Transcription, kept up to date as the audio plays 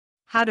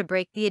How to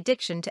break the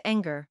addiction to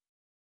anger.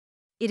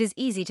 It is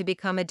easy to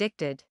become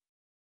addicted.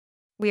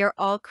 We are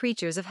all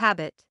creatures of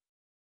habit.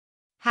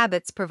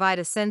 Habits provide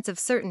a sense of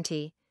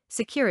certainty,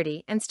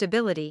 security, and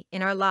stability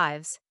in our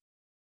lives.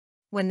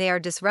 When they are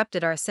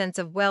disrupted, our sense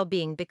of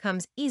well-being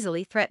becomes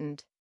easily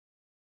threatened.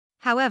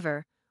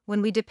 However,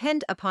 when we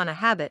depend upon a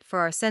habit for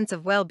our sense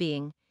of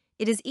well-being,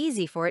 it is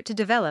easy for it to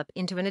develop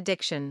into an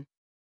addiction.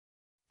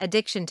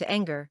 Addiction to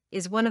anger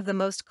is one of the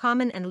most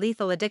common and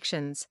lethal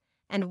addictions,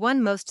 and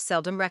one most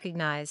seldom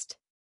recognized.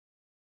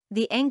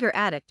 The anger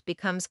addict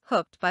becomes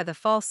hooked by the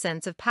false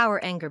sense of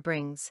power anger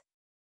brings.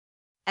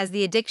 As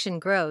the addiction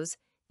grows,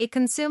 it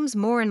consumes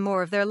more and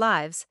more of their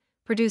lives,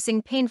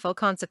 producing painful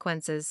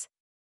consequences.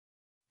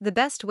 The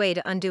best way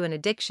to undo an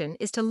addiction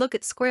is to look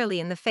it squarely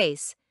in the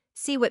face,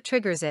 see what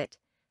triggers it,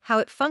 how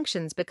it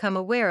functions, become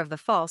aware of the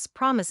false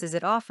promises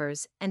it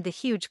offers, and the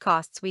huge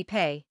costs we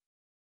pay.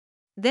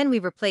 Then we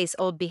replace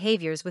old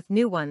behaviors with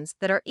new ones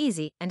that are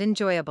easy and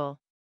enjoyable.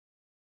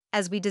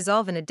 As we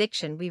dissolve an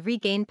addiction, we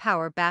regain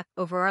power back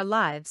over our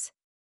lives.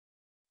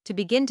 To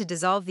begin to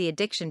dissolve the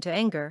addiction to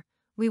anger,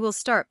 we will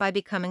start by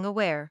becoming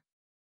aware.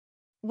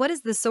 What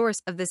is the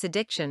source of this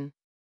addiction?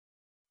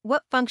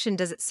 What function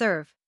does it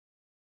serve?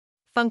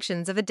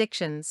 Functions of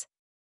addictions.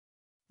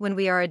 When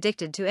we are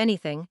addicted to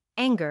anything,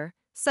 anger,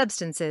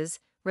 substances,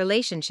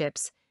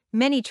 relationships,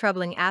 many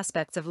troubling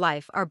aspects of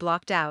life are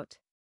blocked out.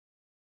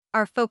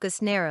 Our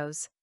focus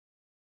narrows.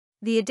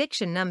 The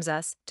addiction numbs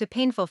us to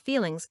painful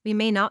feelings we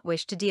may not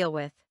wish to deal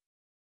with.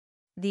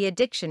 The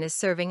addiction is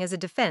serving as a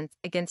defense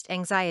against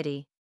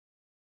anxiety.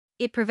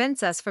 It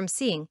prevents us from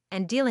seeing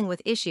and dealing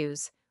with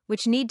issues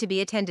which need to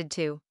be attended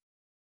to.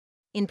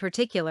 In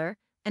particular,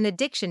 an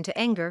addiction to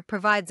anger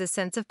provides a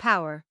sense of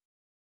power.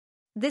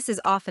 This is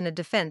often a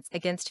defense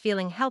against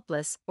feeling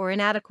helpless or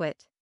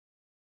inadequate.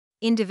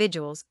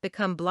 Individuals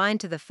become blind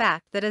to the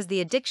fact that as the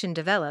addiction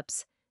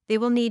develops, they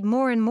will need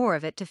more and more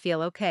of it to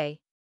feel okay.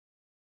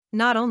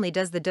 Not only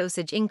does the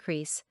dosage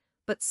increase,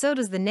 but so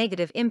does the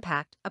negative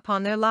impact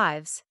upon their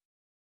lives.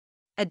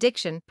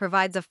 Addiction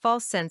provides a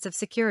false sense of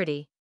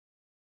security.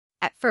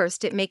 At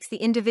first, it makes the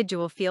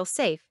individual feel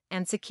safe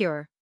and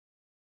secure.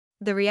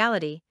 The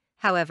reality,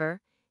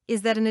 however,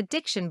 is that an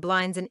addiction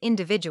blinds an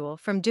individual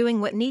from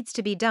doing what needs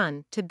to be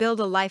done to build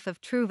a life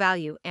of true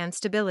value and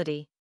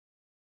stability.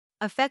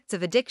 Effects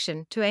of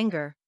addiction to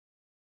anger.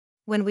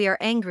 When we are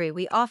angry,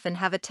 we often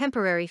have a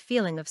temporary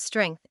feeling of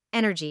strength,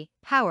 energy,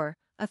 power,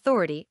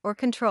 authority, or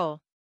control.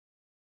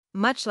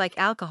 Much like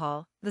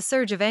alcohol, the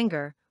surge of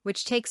anger,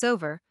 which takes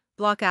over,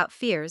 block out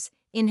fears,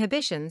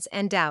 inhibitions,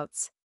 and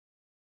doubts.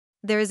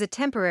 There is a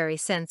temporary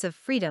sense of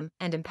freedom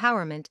and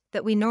empowerment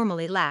that we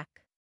normally lack.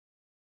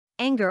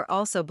 Anger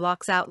also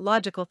blocks out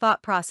logical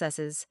thought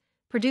processes,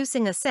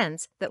 producing a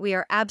sense that we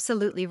are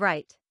absolutely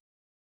right.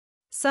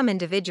 Some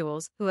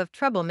individuals who have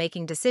trouble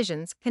making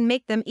decisions can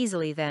make them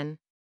easily then.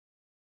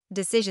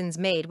 Decisions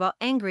made while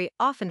angry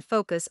often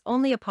focus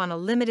only upon a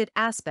limited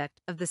aspect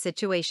of the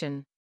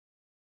situation.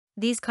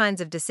 These kinds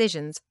of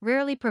decisions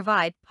rarely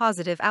provide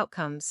positive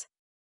outcomes.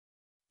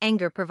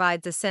 Anger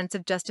provides a sense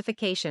of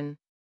justification.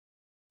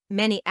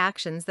 Many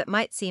actions that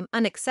might seem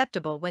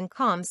unacceptable when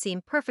calm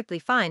seem perfectly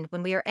fine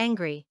when we are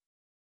angry.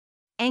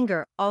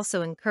 Anger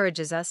also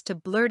encourages us to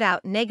blurt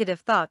out negative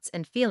thoughts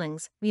and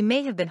feelings we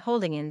may have been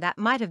holding in that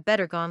might have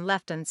better gone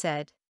left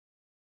unsaid.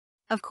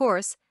 Of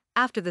course,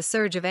 after the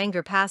surge of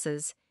anger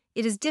passes,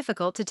 it is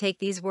difficult to take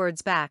these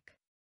words back.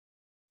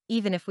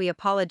 Even if we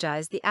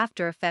apologize, the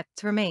after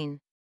effects remain.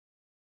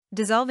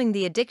 Dissolving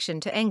the addiction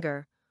to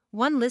anger.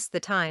 1. List the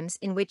times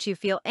in which you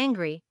feel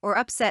angry or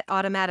upset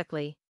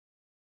automatically.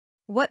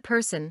 What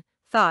person,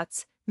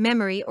 thoughts,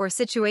 memory, or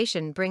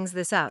situation brings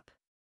this up?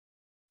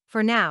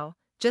 For now,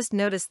 just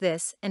notice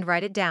this and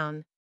write it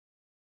down.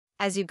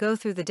 As you go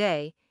through the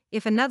day,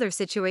 if another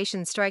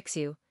situation strikes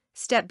you,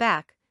 step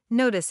back,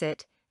 notice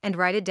it, and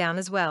write it down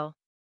as well.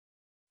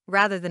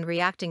 Rather than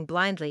reacting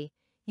blindly,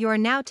 you are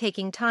now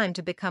taking time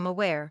to become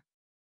aware.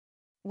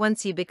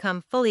 Once you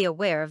become fully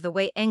aware of the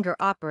way anger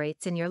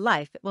operates in your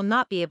life, it will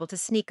not be able to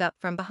sneak up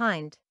from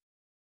behind.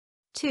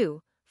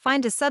 2.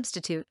 Find a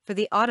substitute for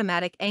the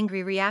automatic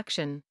angry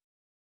reaction.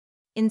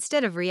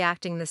 Instead of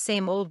reacting the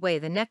same old way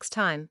the next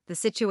time the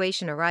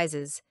situation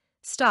arises,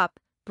 stop,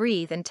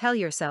 breathe, and tell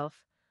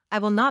yourself, I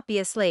will not be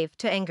a slave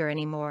to anger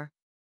anymore.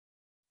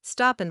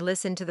 Stop and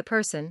listen to the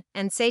person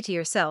and say to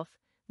yourself,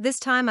 this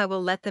time I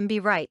will let them be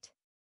right.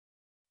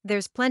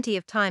 There's plenty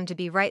of time to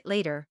be right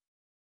later.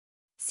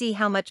 See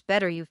how much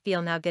better you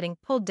feel now getting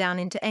pulled down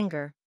into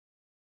anger.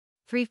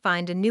 3.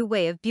 Find a new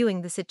way of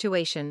viewing the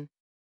situation.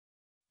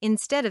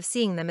 Instead of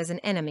seeing them as an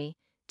enemy,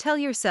 tell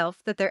yourself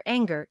that their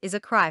anger is a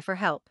cry for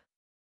help.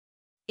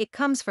 It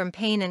comes from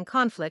pain and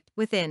conflict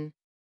within.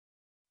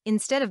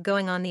 Instead of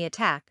going on the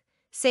attack,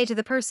 say to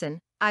the person,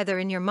 either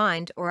in your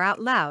mind or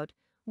out loud,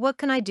 what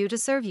can I do to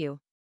serve you?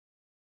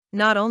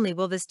 Not only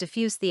will this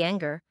diffuse the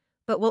anger,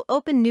 but will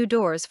open new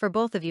doors for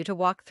both of you to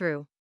walk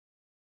through.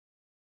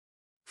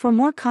 For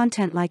more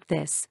content like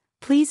this,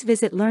 please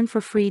visit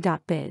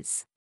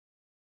learnforfree.biz.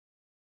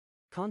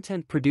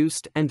 Content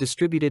produced and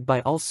distributed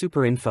by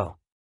AllSuperInfo.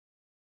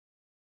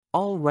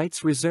 All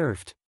rights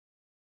reserved.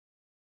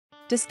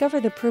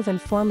 Discover the proven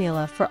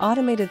formula for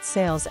automated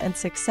sales and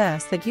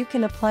success that you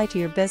can apply to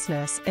your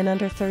business in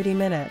under 30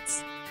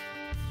 minutes.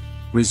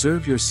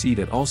 Reserve your seat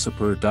at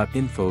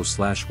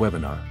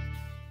allsupport.info/webinar.